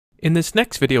In this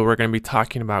next video, we're going to be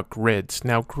talking about grids.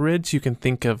 Now, grids you can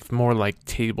think of more like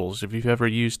tables, if you've ever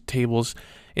used tables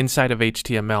inside of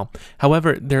HTML.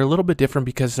 However, they're a little bit different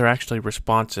because they're actually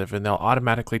responsive, and they'll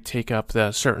automatically take up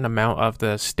the certain amount of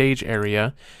the stage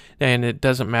area, and it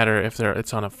doesn't matter if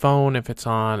it's on a phone, if it's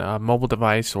on a mobile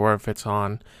device, or if it's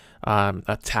on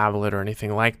a tablet or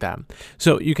anything like that.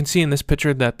 So you can see in this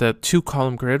picture that the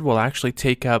 2-column grid will actually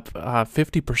take up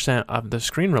 50% of the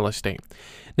screen real estate.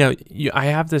 Now, I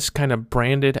have this kind of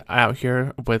branded out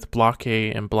here with block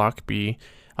A and block B,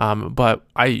 but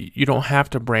you don't have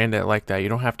to brand it like that. You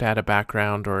don't have to add a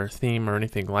background or a theme or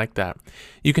anything like that.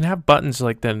 You can have buttons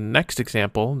like the next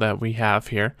example that we have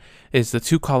here is the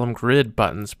 2-column grid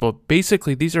buttons. But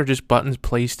basically, these are just buttons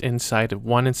placed inside of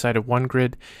one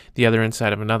grid, the other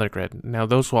inside of another grid. Now,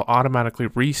 those will automatically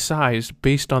resize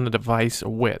based on the device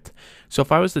width. So if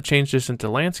I was to change this into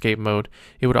landscape mode,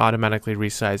 it would automatically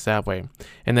resize that way.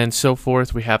 And then so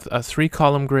forth, we have a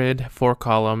 3-column grid,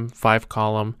 4-column,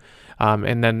 5-column,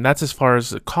 and then that's as far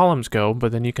as the columns go,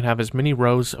 but then you can have as many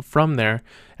rows from there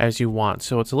as you want.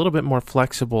 So it's a little bit more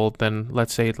flexible than,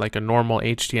 let's say, like a normal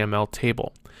HTML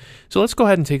table. So let's go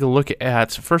ahead and take a look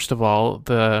at, first of all,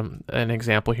 an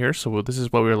example here. So this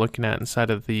is what we were looking at inside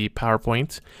of the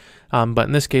PowerPoint. But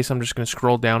in this case, I'm just going to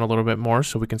scroll down a little bit more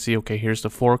so we can see, okay, here's the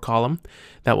 4-column.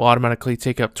 That will automatically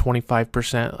take up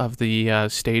 25% of the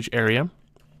stage area.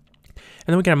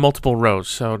 And then we can have multiple rows.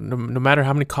 So no matter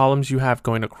how many columns you have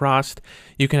going across,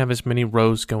 you can have as many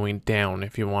rows going down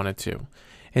if you wanted to.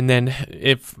 And then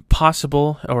if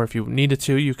possible, or if you needed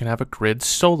to, you can have a grid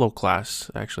solo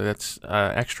class. Actually, that's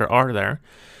extra R there.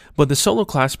 But the solo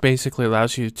class basically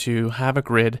allows you to have a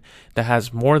grid that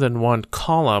has more than one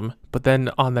column, but then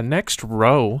on the next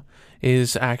row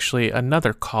is actually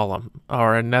another column,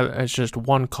 or it's just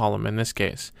one column in this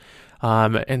case.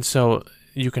 And so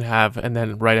you can have, and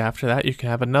then right after that, you can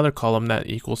have another column that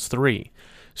equals 3.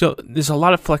 So there's a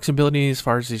lot of flexibility as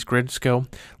far as these grids go.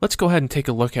 Let's go ahead and take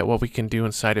a look at what we can do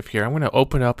inside of here. I'm going to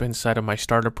open up inside of my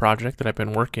starter project that I've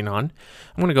been working on.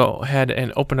 I'm going to go ahead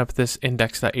and open up this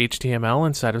index.html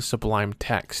inside of Sublime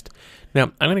Text.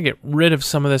 Now, I'm going to get rid of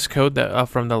some of this code that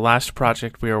from the last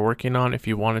project we were working on. If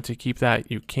you wanted to keep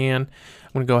that, you can.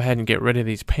 I'm going to go ahead and get rid of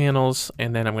these panels,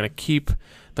 and then I'm going to keep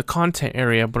the content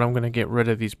area, but I'm going to get rid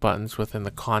of these buttons within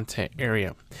the content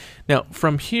area. Now,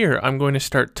 from here, I'm going to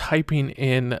start typing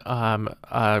in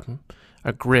a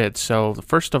grid. So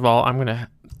first of all, I'm going to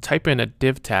type in a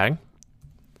div tag.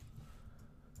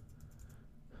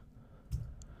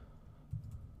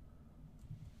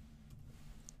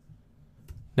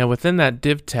 Now, within that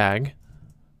div tag,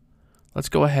 let's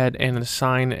go ahead and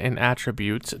assign an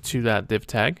attribute to that div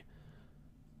tag.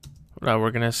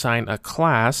 We're going to assign a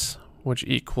class, which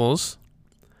equals,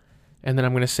 and then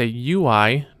I'm going to say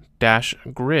UI-grid-A.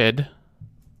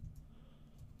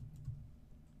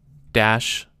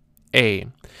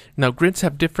 Now, grids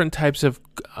have different types of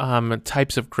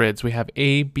grids. We have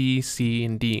A, B, C,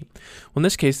 and D. Well, in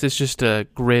this case, this is just a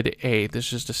grid A. This is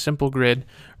just a simple grid.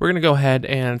 We're going to go ahead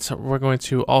and we're going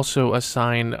to also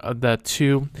assign the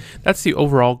 2. That's the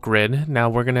overall grid. Now,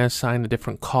 we're going to assign the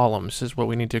different columns. This is what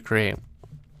we need to create.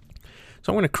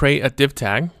 So I'm going to create a div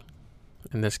tag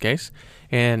in this case,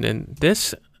 and in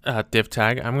this div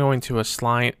tag, I'm going to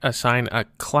assign a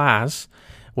class,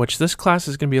 which this class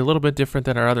is going to be a little bit different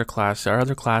than our other class. Our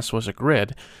other class was a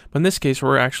grid, but in this case,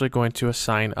 we're actually going to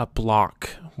assign a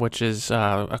block, which is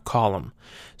a column.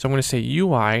 So I'm going to say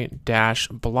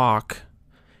UI-block,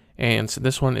 and so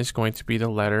this one is going to be the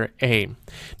letter A.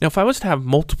 Now, if I was to have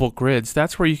multiple grids,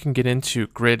 that's where you can get into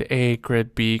grid A,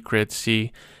 grid B, grid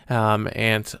C,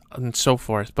 and so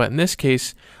forth. But in this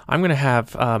case, I'm going to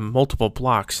have multiple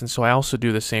blocks, and so I also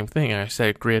do the same thing. I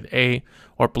say grid A,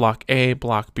 or block A,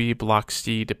 block B, block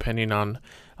C, depending on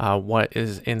what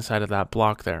is inside of that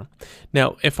block there.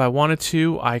 Now, if I wanted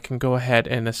to, I can go ahead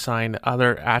and assign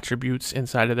other attributes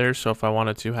inside of there. So if I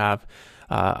wanted to have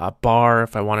a bar,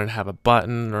 if I wanted to have a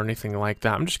button or anything like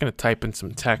that, I'm just going to type in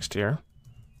some text here.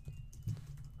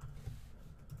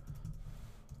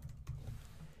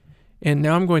 And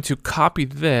now I'm going to copy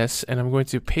this and I'm going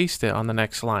to paste it on the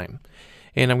next line.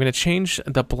 And I'm going to change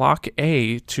the block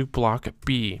A to block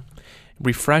B.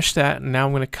 Refresh that, and now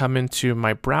I'm going to come into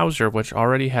my browser, which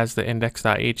already has the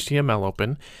index.html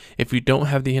open. If you don't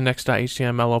have the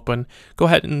index.html open, go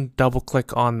ahead and double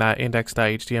click on that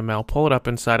index.html, pull it up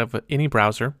inside of any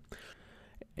browser,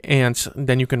 and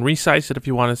then you can resize it if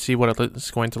you want to see what it's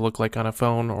going to look like on a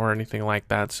phone or anything like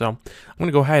that. So I'm going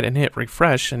to go ahead and hit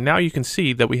refresh, and now you can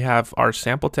see that we have our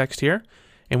sample text here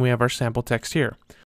and we have our sample text here.